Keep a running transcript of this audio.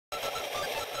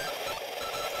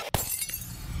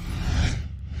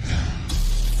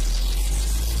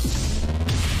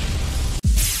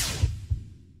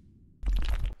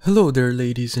Hello there,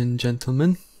 ladies and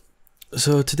gentlemen.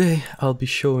 So today I'll be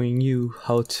showing you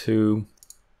how to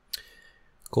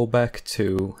go back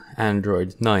to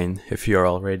Android 9 if you're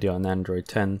already on Android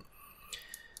 10.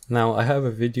 Now I have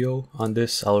a video on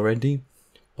this already,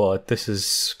 but this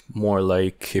is more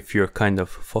like if you're kind of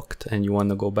fucked and you want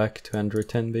to go back to Android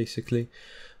 10 basically.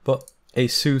 But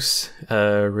Asus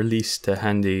released a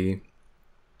handy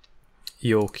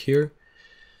yoke here.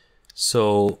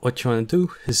 So what you want to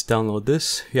do is download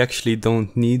this. You actually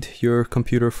don't need your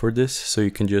computer for this, so you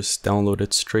can just download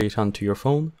it straight onto your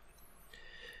phone.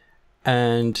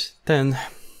 And then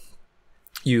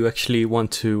you actually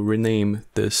want to rename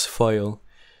this file.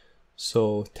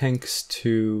 So thanks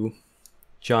to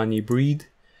Johnny Breed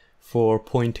for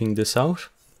pointing this out.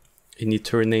 You need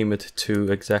to rename it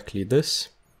to exactly this.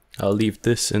 I'll leave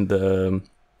this in the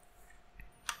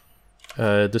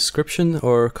description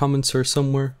or comments or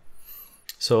somewhere.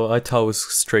 So I thought it was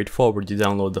straightforward, you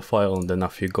download the file and then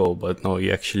off you go, but no,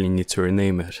 you actually need to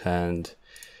rename it, and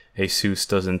Asus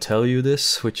doesn't tell you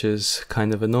this, which is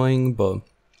kind of annoying, but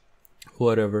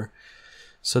whatever.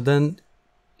 So then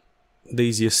the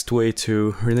easiest way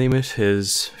to rename it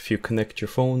is if you connect your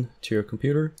phone to your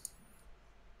computer,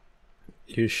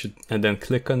 and then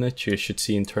click on it, you should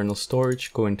see internal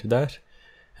storage, go into that,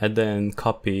 and then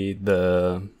copy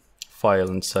the file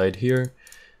inside here.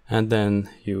 And then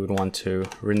you would want to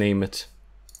rename it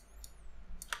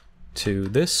to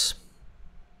this.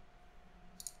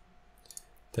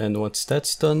 Then once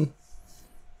that's done,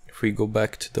 if we go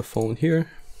back to the phone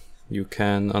here, you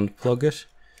can unplug it.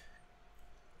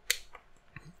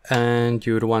 And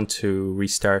you would want to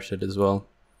restart it as well.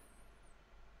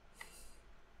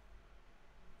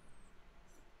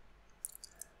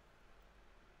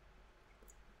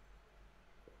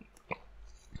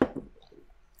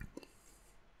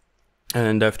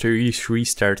 And after each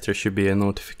restart, there should be a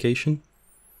notification.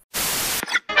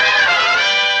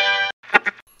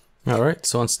 Alright,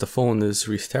 so once the phone is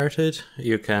restarted,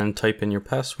 you can type in your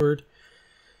password.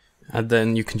 And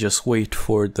then you can just wait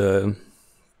for the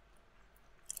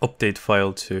update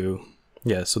file to...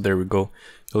 Yeah, so there we go.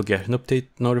 You'll get an update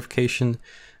notification.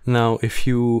 Now, if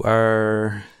you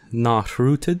are not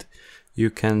rooted, you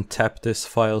can tap this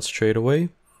file straight away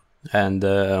and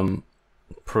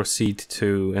proceed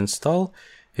to install.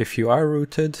 If you are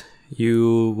rooted,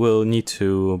 you will need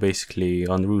to basically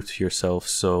unroot yourself.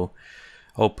 So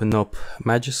open up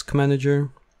Magisk Manager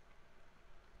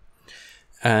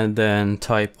and then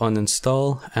type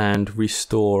uninstall and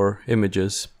restore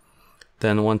images.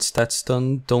 Then once that's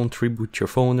done, don't reboot your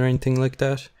phone or anything like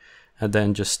that, and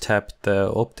then just tap the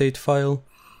update file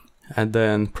and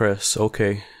then press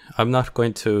OK. I'm not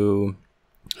going to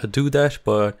do that,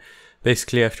 but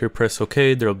basically after you press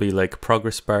OK, there'll be like a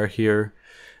progress bar here,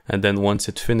 and then once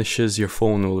it finishes, your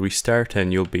phone will restart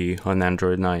and you'll be on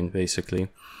Android 9 basically.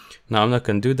 Now I'm not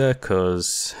going to do that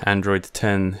because Android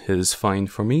 10 is fine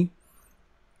for me.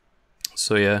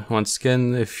 So yeah, once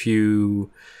again, if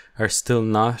you are still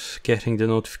not getting the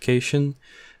notification,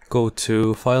 go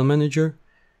to File Manager,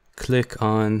 click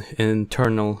on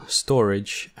Internal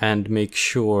Storage, and make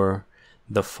sure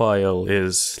the file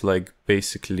is like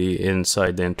basically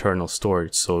inside the internal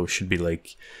storage. So it should be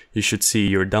like, you should see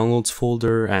your downloads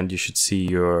folder and you should see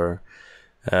your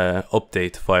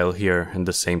update file here in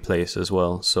the same place as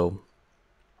well. So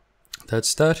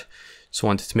that's that. Just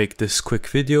wanted to make this quick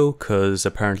video because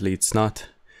apparently it's not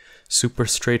super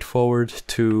straightforward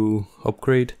to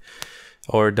upgrade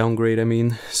or downgrade, I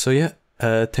mean. So yeah,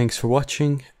 thanks for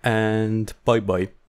watching and bye bye.